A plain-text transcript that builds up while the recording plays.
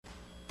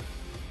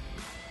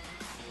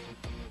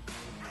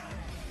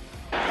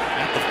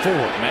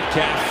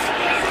Metcalf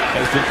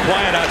has been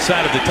quiet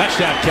outside of the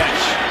touchdown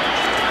catch.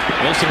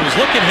 Wilson was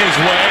looking his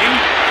way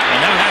and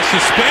now has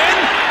to spin.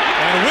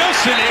 And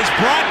Wilson is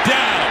brought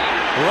down.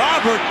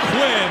 Robert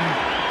Quinn,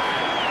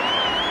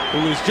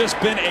 who has just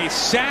been a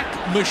sack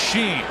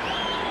machine,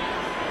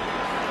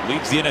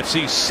 leads the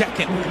NFC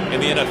second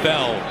in the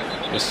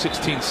NFL with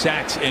 16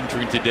 sacks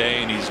entering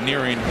today, and he's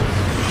nearing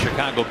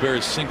Chicago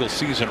Bears'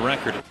 single-season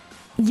record.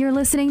 You're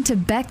listening to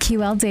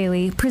BetQL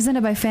Daily,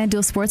 presented by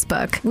FanDuel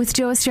Sportsbook, with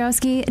Joe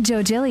Ostrowski,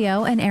 Joe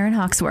Giglio, and Aaron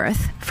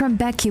Hawksworth from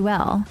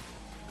BetQL.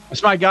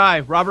 That's my guy,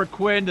 Robert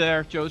Quinn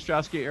there. Joe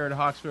Ostrowski, Aaron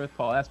Hawksworth,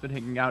 Paul Aspen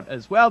hanging out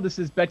as well. This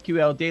is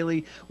BetQL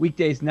Daily,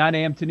 weekdays 9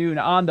 a.m. to noon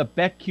on the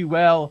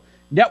BetQL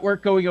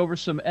Network, going over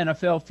some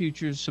NFL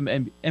futures, some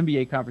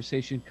NBA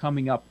conversation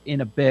coming up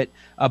in a bit.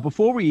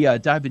 Before we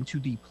dive into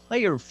the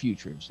player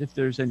futures, if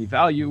there's any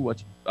value,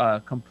 what's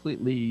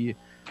completely,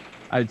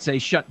 I'd say,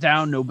 shut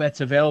down, no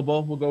bets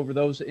available. We'll go over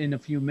those in a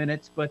few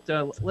minutes, but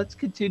let's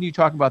continue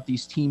talking about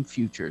these team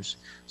futures.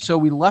 So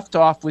we left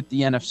off with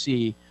the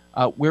NFC,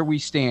 where we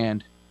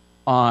stand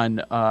on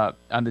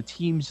the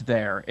teams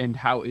there, and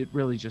how it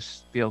really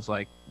just feels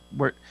like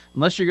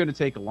unless you're going to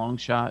take a long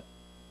shot,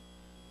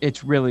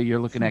 it's really,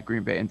 you're looking at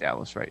Green Bay and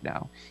Dallas right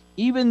now.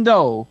 Even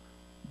though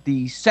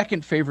the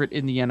second favorite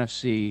in the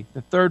NFC,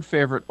 the third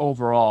favorite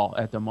overall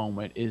at the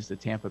moment, is the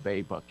Tampa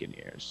Bay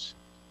Buccaneers.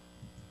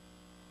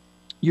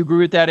 You agree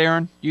with that,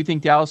 Aaron? Do you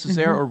think Dallas is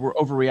there, or we're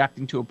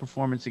overreacting to a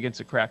performance against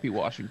a crappy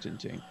Washington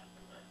team?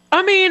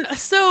 I mean,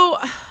 so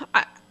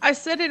I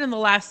said it in the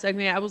last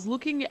segment. I was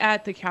looking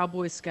at the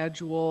Cowboys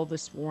schedule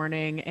this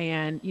morning,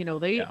 and, you know,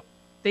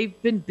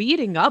 they've been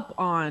beating up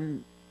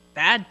on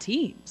bad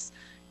teams.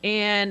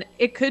 And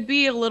it could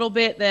be a little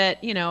bit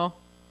that, you know,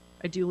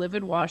 I do live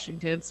in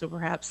Washington, so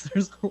perhaps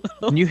there's a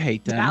little and you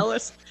hate them.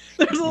 Dallas.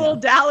 There's a little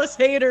Dallas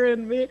hater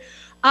in me.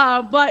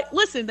 But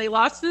listen, they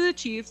lost to the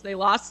Chiefs. They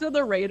lost to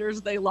the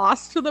Raiders. They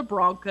lost to the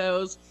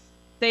Broncos.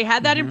 They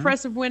had that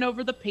impressive win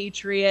over the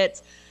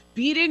Patriots.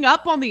 Beating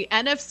up on the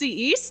NFC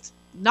East,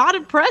 not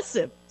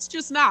impressive. It's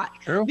just not.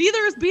 True.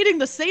 Neither is beating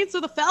the Saints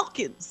or the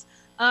Falcons.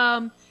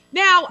 Now,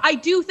 I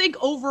do think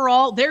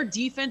overall their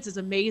defense is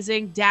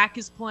amazing. Dak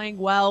is playing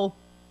well.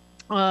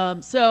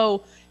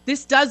 So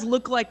this does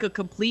look like a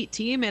complete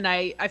team, and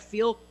I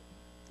feel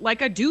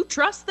like I do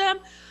trust them.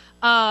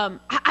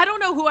 I don't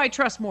know who I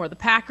trust more, the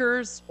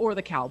Packers or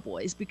the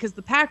Cowboys, because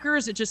the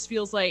Packers, it just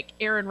feels like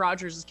Aaron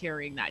Rodgers is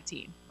carrying that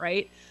team,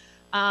 right?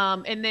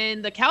 And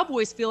then the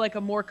Cowboys feel like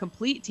a more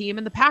complete team,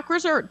 and the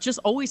Packers are just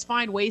always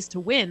find ways to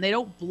win. They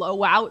don't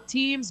blow out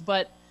teams,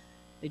 but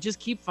they just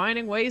keep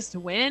finding ways to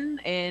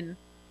win, and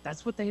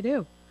that's what they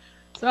do.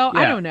 So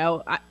I don't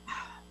know.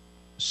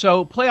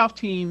 So playoff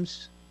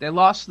teams, they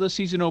lost the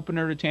season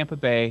opener to Tampa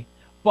Bay,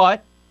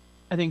 but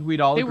I think we'd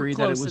all agree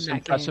that it was an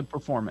impressive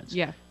performance.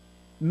 Yeah.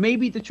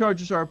 Maybe the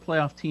Chargers are a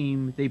playoff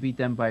team. They beat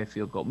them by a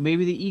field goal.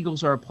 Maybe the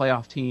Eagles are a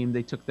playoff team.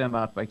 They took them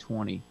out by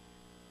 20.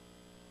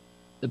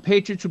 The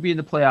Patriots will be in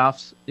the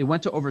playoffs. They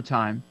went to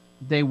overtime.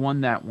 They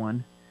won that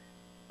one.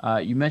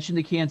 You mentioned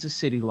the Kansas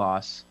City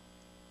loss.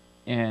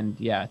 And,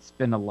 yeah, it's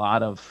been a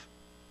lot of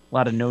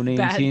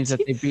no-name teams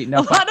that they've beaten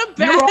up. A lot of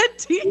bad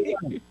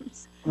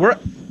teams.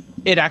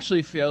 It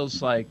actually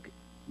feels like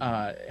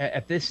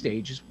at this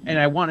stage, and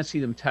I want to see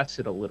them test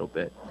it a little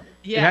bit.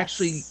 Yes.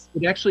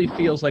 It actually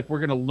feels like we're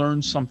going to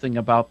learn something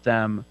about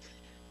them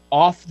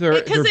off their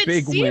big win. Because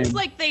it seems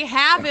like they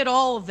have it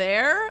all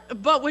there,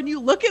 but when you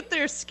look at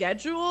their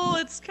schedule,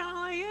 it's kind of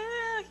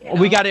like, yeah.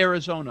 We got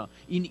Arizona.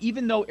 And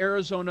even though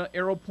Arizona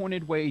arrow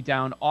pointed way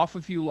down off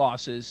a few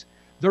losses,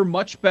 they're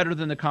much better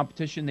than the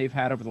competition they've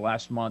had over the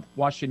last month.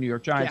 Washington, New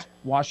York Giants,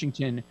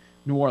 Washington,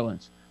 New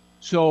Orleans.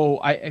 So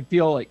I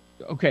feel like,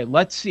 okay,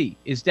 let's see.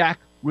 Is Dak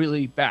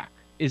really back?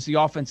 Is the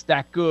offense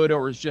that good,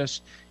 or is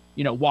just,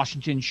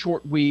 Washington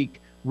short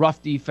week,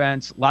 rough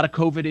defense, a lot of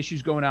COVID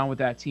issues going on with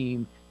that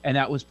team, and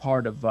that was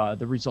part of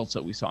the results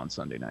that we saw on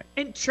Sunday night.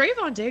 And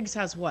Trayvon Diggs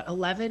has,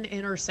 11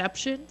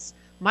 interceptions?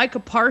 Micah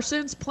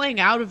Parsons playing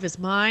out of his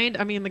mind.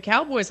 I mean, the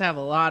Cowboys have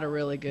a lot of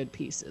really good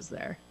pieces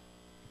there.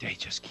 They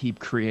just keep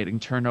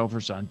creating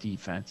turnovers on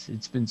defense.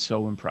 It's been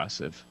so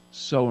impressive.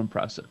 So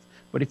impressive.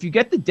 But if you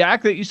get the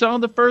Dak that you saw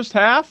in the first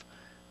half,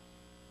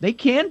 they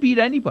can beat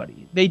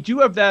anybody. They do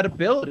have that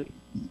ability.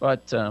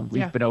 But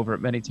we've been over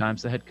it many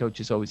times. The head coach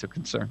is always a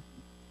concern.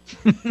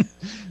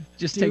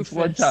 Just takes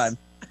one time.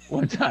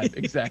 One time,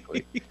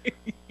 exactly.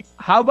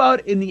 How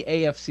about in the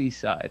AFC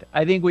side?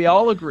 I think we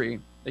all agree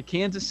that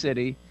Kansas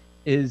City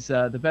is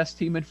the best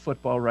team in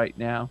football right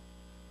now.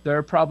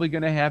 They're probably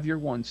going to have your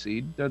 1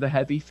 seed. They're the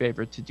heavy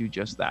favorite to do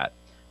just that.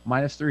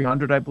 Minus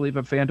 300, I believe,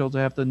 at FanDuel to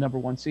have the number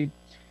 1 seed.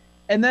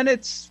 And then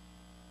is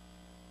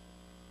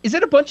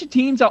it a bunch of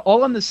teams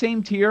all on the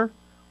same tier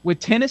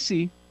with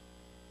Tennessee?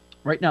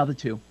 Right now, the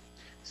 2.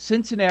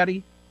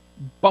 Cincinnati,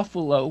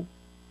 Buffalo,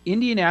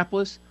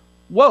 Indianapolis.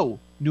 Whoa,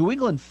 New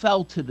England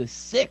fell to the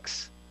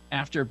 6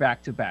 after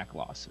back-to-back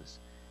losses.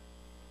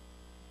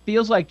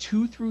 Feels like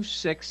 2 through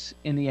 6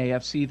 in the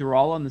AFC. They're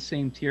all on the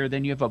same tier.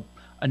 Then you have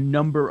a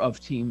number of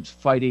teams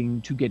fighting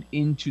to get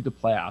into the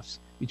playoffs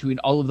between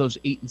all of those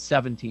 8 and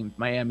 7 teams: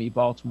 Miami,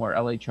 Baltimore,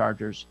 LA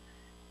Chargers,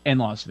 and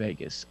Las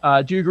Vegas.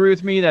 Do you agree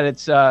with me that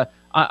it's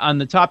on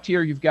the top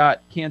tier you've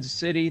got Kansas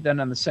City, then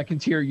on the second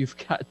tier you've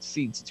got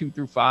seeds 2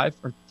 through 5,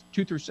 or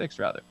 2 through 6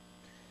 rather?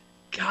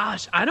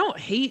 Gosh, I don't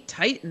hate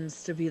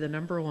Titans to be the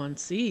number 1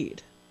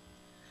 seed.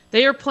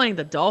 They are playing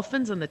the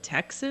Dolphins and the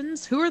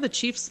Texans. Who are the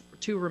Chiefs'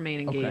 2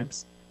 remaining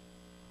games?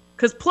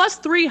 Because plus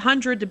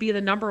 300 to be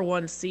the number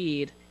 1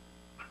 seed.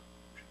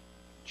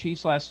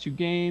 Chiefs' last 2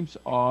 games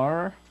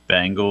are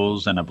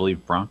Bengals and I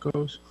believe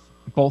Broncos.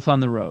 both on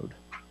the road.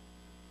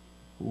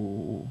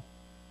 Ooh.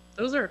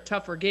 Those are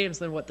tougher games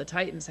than what the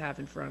Titans have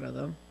in front of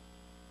them.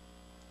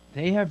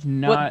 They have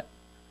not.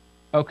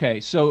 Okay,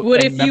 so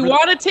But if you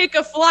want to take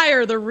a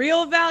flyer, the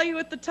real value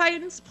at the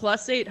Titans,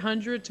 plus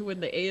 800 to win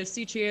the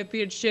AFC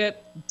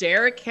Championship.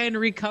 Derrick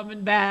Henry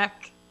coming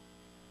back.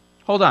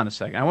 Hold on a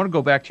second. I want to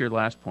go back to your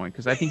last point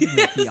because I think you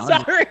might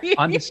be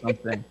onto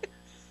something.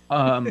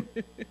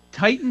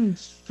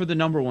 Titans for the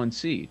number 1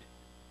 seed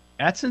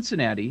at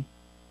Cincinnati,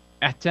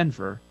 at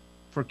Denver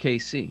for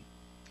KC.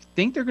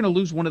 Think they're going to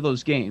lose one of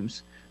those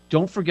games.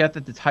 Don't forget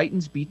that the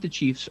Titans beat the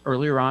Chiefs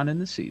earlier on in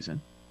the season.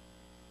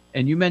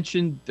 And you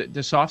mentioned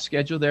the soft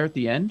schedule there at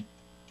the end.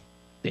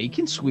 They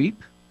can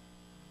sweep.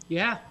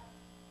 Yeah.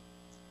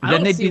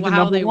 Then they'd be the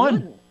number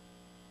 1.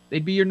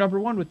 They'd be your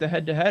number 1 with the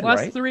head-to-head, right?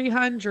 Plus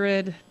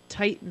 300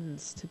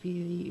 Titans to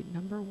be the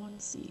number 1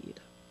 seed.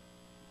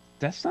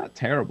 That's not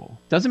terrible.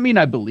 Doesn't mean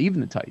I believe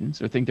in the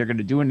Titans or think they're going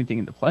to do anything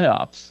in the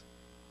playoffs.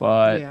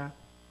 But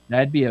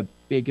that'd be a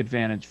big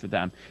advantage for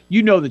them.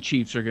 You know the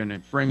Chiefs are going to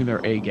bring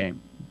their A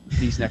game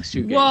these next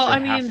 2 games. Well, I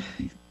mean,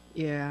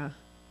 yeah.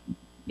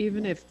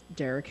 Even if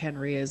Derrick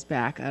Henry is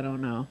back, I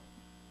don't know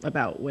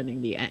about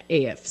winning the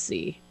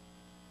AFC.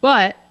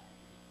 But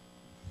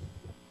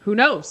who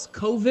knows?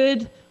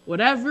 COVID,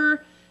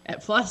 whatever,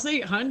 at plus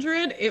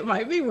 800, it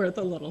might be worth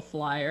a little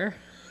flyer.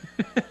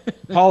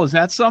 Paul, is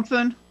that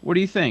something? What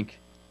do you think?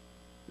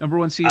 Number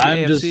 1 seed in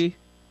the AFC?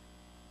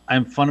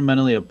 I'm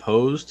fundamentally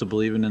opposed to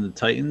believing in the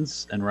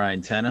Titans and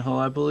Ryan Tannehill,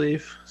 I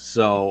believe.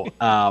 So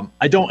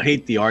I don't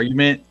hate the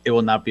argument. It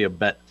will not be a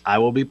bet I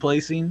will be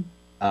placing.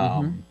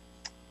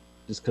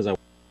 Just because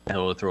I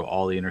will throw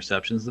all the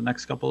interceptions the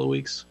next couple of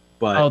weeks.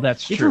 But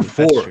that's he true.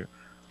 threw 4. That's true.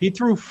 He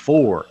threw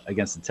 4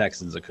 against the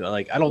Texans.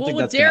 Like I don't think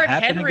that's going to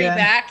happen Henry again.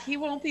 back, he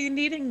won't be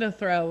needing to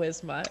throw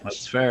as much.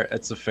 That's fair.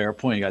 That's a fair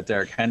point. You got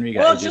Derrick Henry. You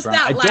got AJ just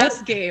Brown. that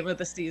last game of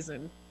the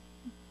season.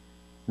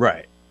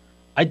 Right.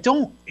 I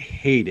don't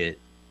hate it.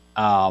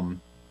 I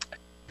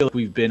feel like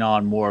we've been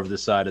on more of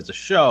this side as a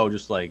show,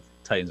 just like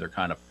Titans are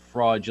kind of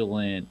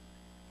fraudulent.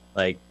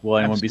 Like, will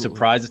anyone be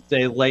surprised if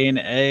they lay an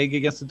egg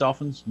against the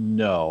Dolphins?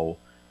 No.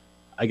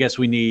 I guess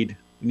we need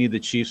the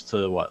Chiefs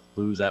to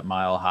lose at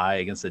Mile High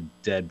against the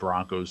dead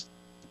Broncos,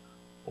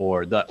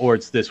 or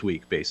it's this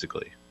week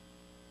basically.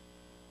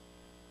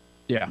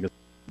 Yeah.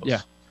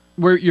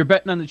 Where you're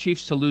betting on the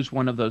Chiefs to lose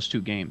one of those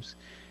 2 games.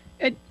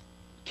 And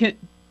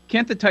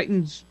can't the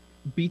Titans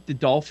beat the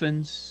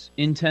Dolphins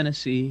in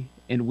Tennessee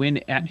and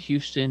win at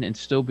Houston and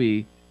still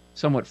be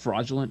somewhat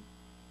fraudulent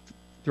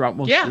throughout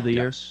most of the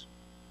years?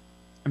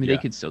 I mean, they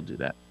could still do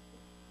that.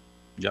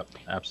 Yep,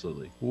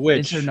 absolutely.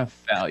 Is there enough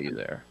value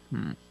there?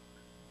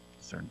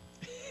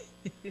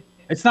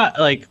 It's not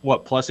like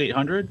plus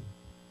 800.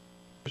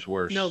 It's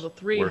worse. No, the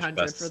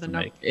 300 for the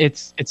number.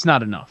 It's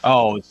not enough.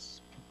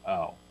 It's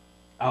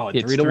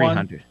 3 to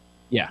 1.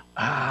 Yeah.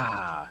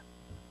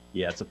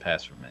 Yeah, it's a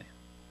pass for me.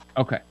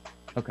 Okay.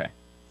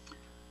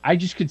 I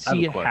just could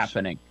see it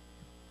happening.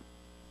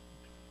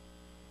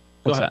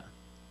 What's that?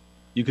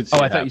 You could see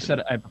I thought you said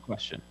I have a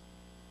question.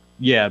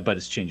 Yeah, but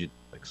it's changing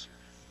topics.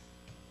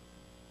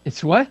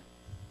 It's what?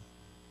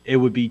 It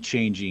would be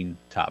changing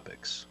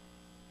topics.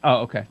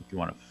 Oh, okay. If you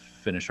want to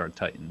finish our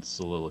Titans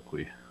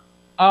soliloquy.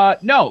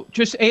 No,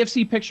 just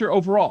AFC picture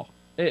overall.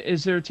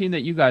 Is there a team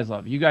that you guys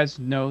love? You guys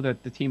know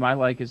that the team I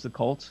like is the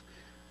Colts.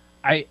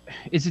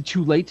 Is it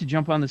too late to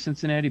jump on the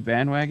Cincinnati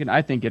bandwagon?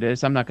 I think it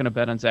is. I'm not going to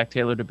bet on Zach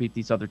Taylor to beat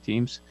these other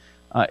teams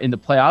in the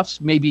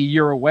playoffs. Maybe a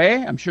year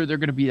away. I'm sure they're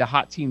going to be the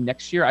hot team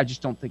next year. I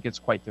just don't think it's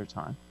quite their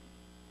time.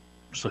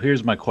 So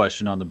here's my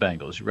question on the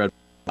Bengals.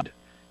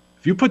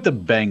 If you put the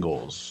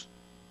Bengals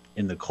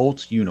in the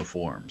Colts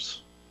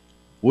uniforms,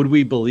 would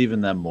we believe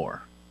in them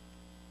more?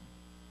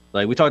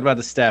 Like we talked about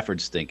the Stafford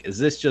stink. Is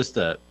this just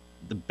the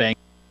Bengals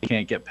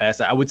can't get past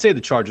that? I would say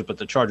the Chargers, but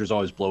the Chargers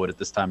always blow it at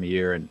this time of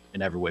year and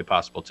in every way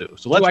possible too.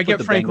 So let's. Do I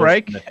get Frank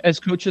Reich as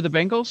coach of the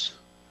Bengals?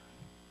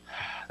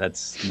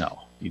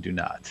 No, you do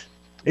not.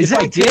 Is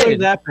Zach Taylor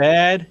that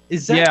bad?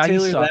 Is Zach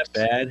Taylor that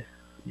bad?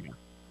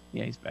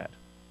 Yeah, he's bad.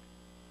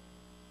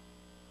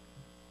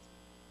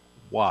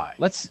 Why?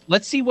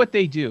 Let's see what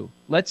they do.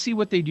 Let's see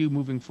what they do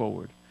moving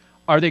forward.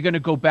 Are they going to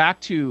go back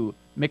to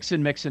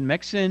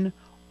mixin,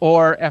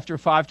 or after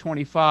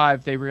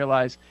 525 they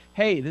realize,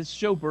 hey, this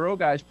Joe Burrow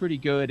guy is pretty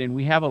good and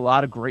we have a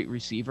lot of great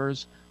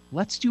receivers.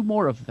 Let's do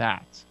more of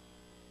that.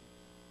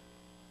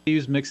 He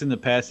was mixing the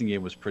passing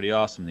game was pretty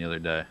awesome the other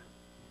day.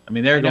 I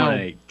mean, they're going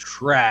a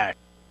trash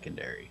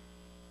secondary.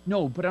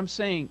 No, but I'm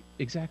saying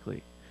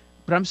exactly.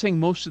 But I'm saying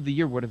most of the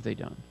year, what have they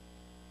done?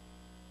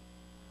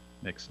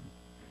 Mixon.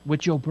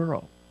 with Joe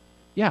Burrow.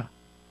 Yeah,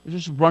 they're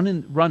just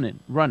running,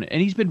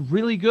 and he's been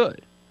really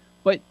good.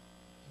 But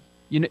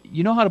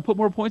you know how to put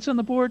more points on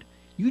the board?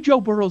 You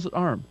Joe Burrow's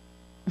arm.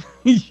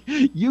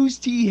 Use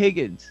T.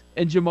 Higgins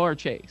and Jamar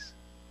Chase,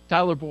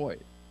 Tyler Boyd.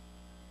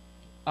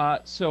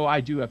 So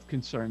I do have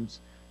concerns.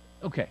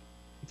 Okay,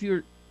 if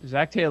you're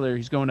Zach Taylor,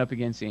 he's going up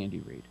against Andy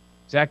Reid.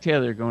 Zach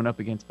Taylor going up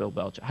against Bill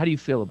Belichick. How do you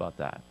feel about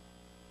that?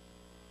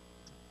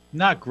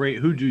 Not great.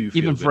 Who do you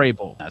feel Even good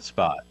Vrabel in that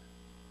spot?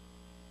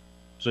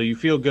 So you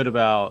feel good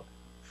about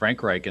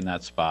Frank Reich in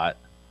that spot.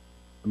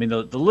 I mean,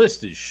 the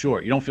list is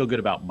short. You don't feel good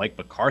about Mike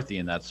McCarthy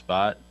in that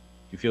spot.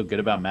 You feel good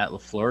about Matt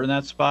LaFleur in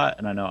that spot.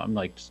 And I know I'm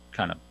like just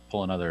kind of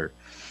pulling other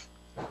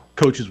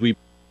coaches we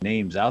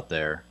names out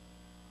there.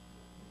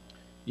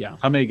 Yeah.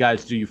 How many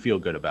guys do you feel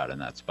good about in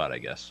that spot, I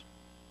guess?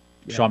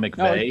 Yeah. Sean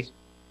McVay?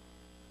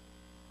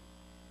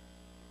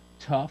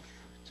 No,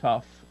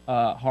 tough.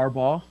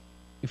 Harbaugh,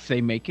 if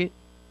they make it.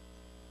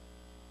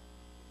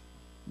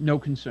 No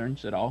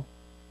concerns at all.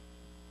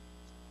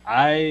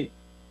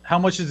 How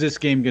much is this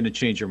game going to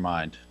change your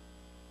mind?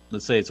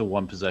 Let's say it's a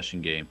one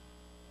possession game.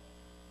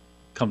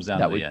 Comes down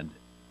to the end.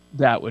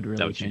 That would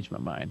really change my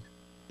mind.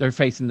 They're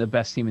facing the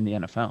best team in the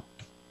NFL.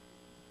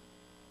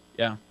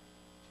 Yeah.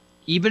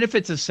 Even if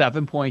it's a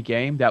 7-point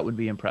game, that would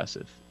be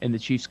impressive. And the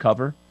Chiefs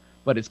cover,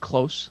 but it's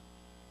close.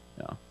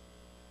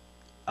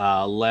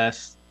 Yeah.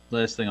 Last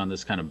thing on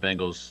this kind of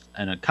Bengals,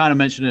 and I kind of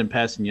mentioned it in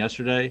passing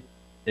yesterday.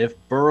 If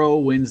Burrow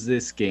wins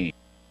this game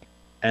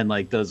and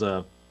like does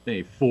a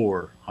maybe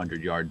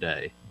 400-yard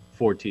day,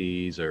 4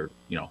 TDs or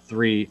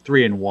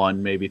 3-1,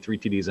 maybe 3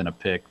 TDs and a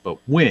pick, but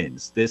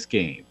wins this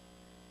game,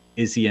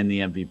 is he in the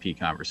MVP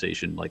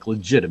conversation? Like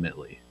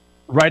legitimately?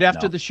 Right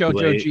after the show,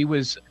 Joe G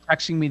was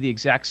texting me the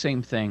exact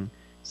same thing.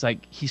 It's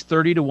like he's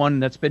 30-1,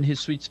 and that's been his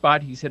sweet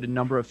spot. He's hit a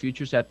number of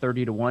futures at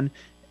 30-1,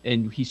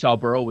 and he saw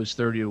Burrow was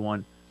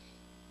 30-1.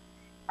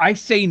 I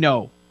say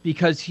no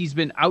because he's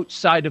been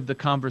outside of the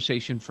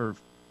conversation for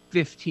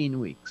 15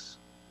 weeks.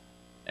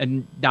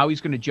 And now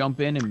he's going to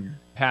jump in and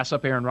pass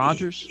up Aaron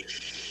Rodgers?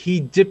 He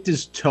dipped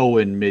his toe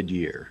in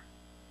mid-year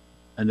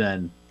and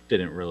then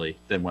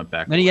then went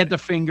back. Then he had the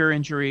finger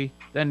injury.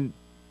 Then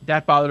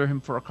that bothered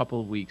him for a couple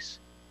of weeks,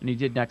 and he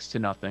did next to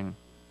nothing.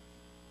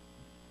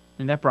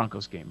 And that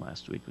Broncos game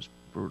last week was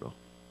brutal.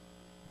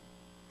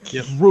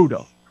 Yep.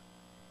 Brutal.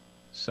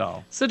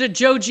 So did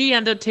Joe G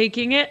end up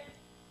taking it?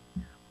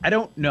 I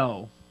don't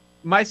know.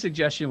 My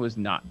suggestion was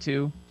not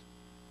to.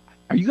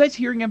 Are you guys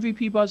hearing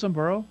MVP buzz on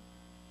Burrow?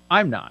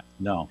 I'm not.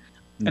 No.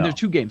 And there's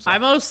 2 games left. I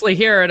mostly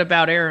hear it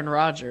about Aaron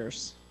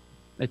Rodgers.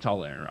 It's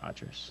all Aaron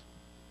Rodgers.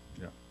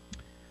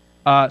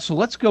 Yeah. So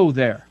let's go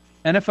there.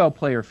 NFL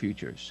player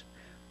futures.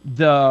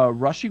 The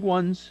rushing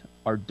ones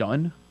are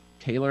done.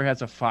 Taylor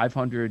has a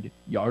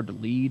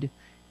 500-yard lead,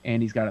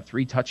 and he's got a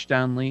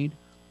 3-touchdown lead.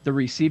 The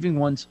receiving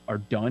ones are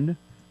done.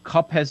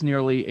 Kupp has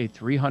nearly a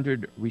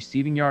 300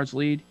 receiving yards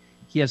lead.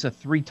 He has a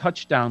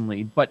 3-touchdown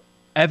lead, but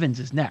Evans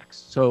is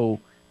next. So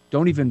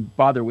don't even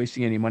bother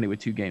wasting any money with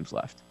 2 games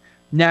left.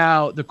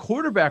 Now, the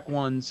quarterback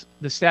ones,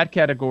 the stat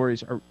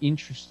categories are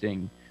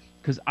interesting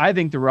because I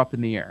think they're up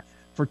in the air.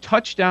 For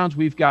touchdowns,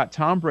 we've got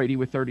Tom Brady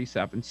with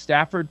 37,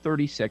 Stafford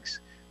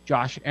 36,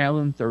 Josh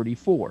Allen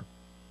 34.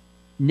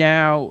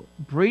 Now,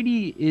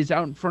 Brady is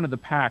out in front of the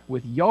pack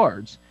with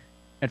yards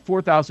at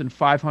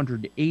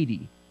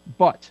 4,580,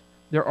 but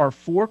there are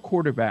 4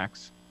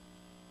 quarterbacks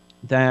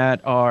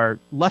that are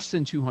less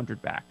than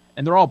 200 back,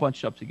 and they're all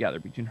bunched up together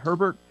between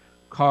Herbert,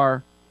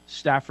 Carr,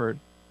 Stafford,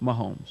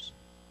 Mahomes.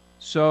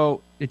 So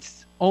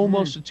it's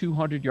almost a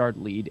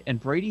 200-yard lead, and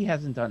Brady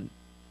hasn't done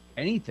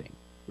anything,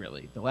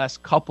 really, the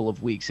last couple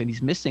of weeks, and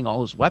he's missing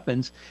all his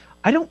weapons.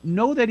 I don't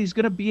know that he's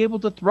going to be able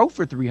to throw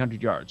for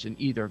 300 yards in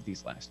either of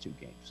these last 2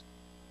 games.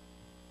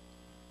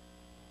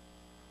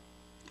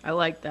 I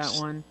like that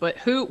one. But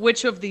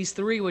which of these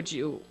 3 would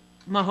you...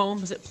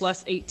 Mahomes at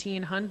plus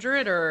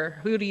 1,800, or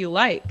who do you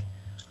like?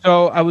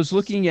 So I was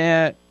looking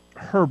at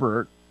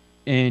Herbert,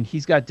 and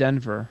he's got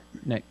Denver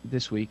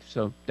this week,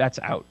 so that's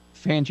out.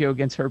 Fangio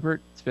against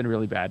Herbert, it's been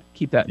really bad.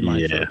 Keep that in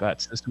mind for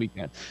bets this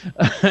weekend.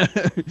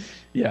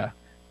 Yeah.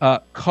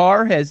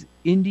 Carr has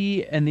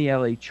Indy and the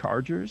LA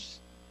Chargers.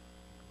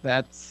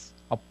 That's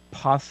a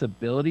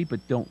possibility, but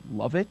don't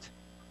love it.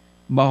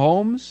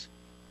 Mahomes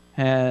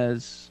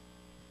has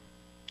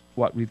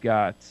we've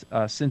got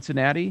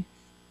Cincinnati,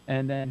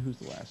 and then who's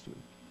the last week?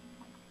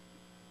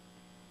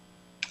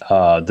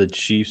 The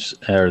Chiefs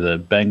or the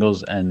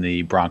Bengals and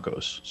the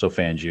Broncos. So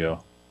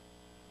Fangio.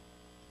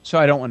 So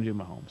I don't want to do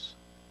Mahomes.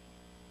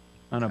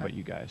 I don't know about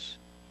you guys.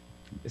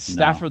 Is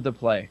Stafford the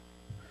play?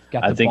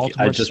 Got the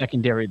Baltimore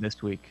secondary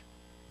this week.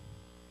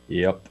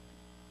 Yep.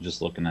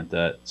 Just looking at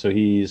that. So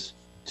he's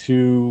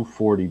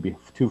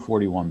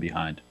 241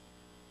 behind.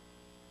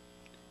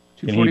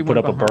 Can he put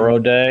up a Burrow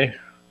day?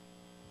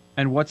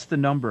 And what's the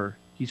number?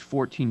 He's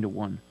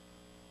 14-1.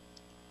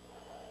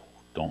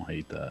 Don't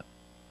hate that.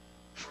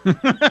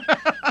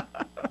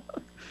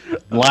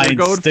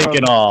 Lions stink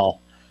and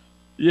all.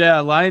 Yeah,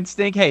 Lions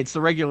stink. Hey, it's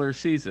the regular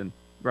season,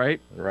 right?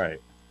 Right.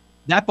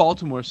 That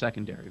Baltimore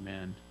secondary,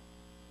 man.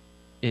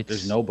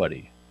 There's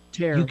nobody.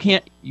 Terrible.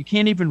 You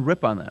can't even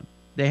rip on them.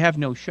 They have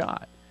no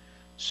shot.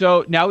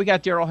 So now we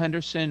got Darrell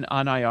Henderson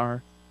on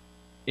IR,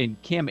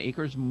 and Cam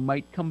Akers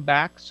might come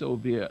back. So it'll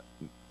be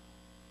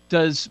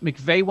does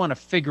McVay want to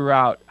figure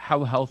out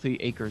how healthy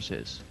Akers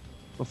is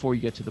before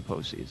you get to the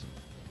postseason?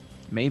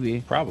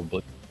 Maybe.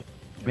 Probably.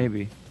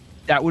 Maybe.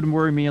 That would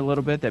worry me a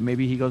little bit, that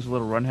maybe he goes a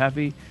little run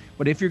heavy.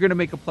 But if you're going to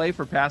make a play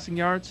for passing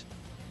yards,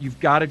 you've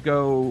got to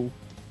go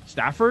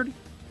Stafford.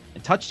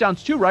 And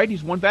touchdowns too, right?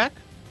 He's one back.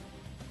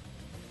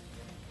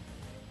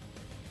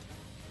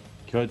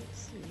 Could.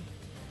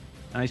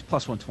 He's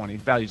plus 120.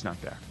 Value's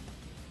not there.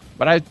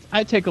 But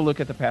I'd take a look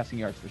at the passing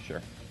yards for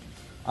sure.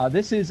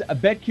 This is a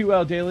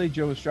BetQL Daily.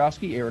 Joe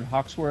Ostrowski, Aaron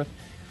Hawksworth,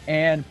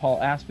 and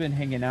Paul Aspen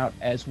hanging out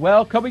as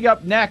well. Coming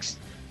up next,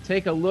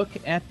 take a look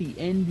at the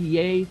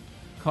NBA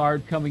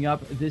card coming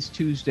up this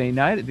Tuesday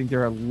night. I think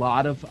there are a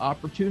lot of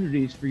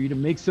opportunities for you to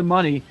make some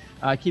money.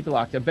 Keep it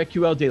locked up.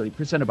 BetQL Daily,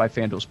 presented by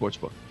FanDuel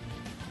Sportsbook.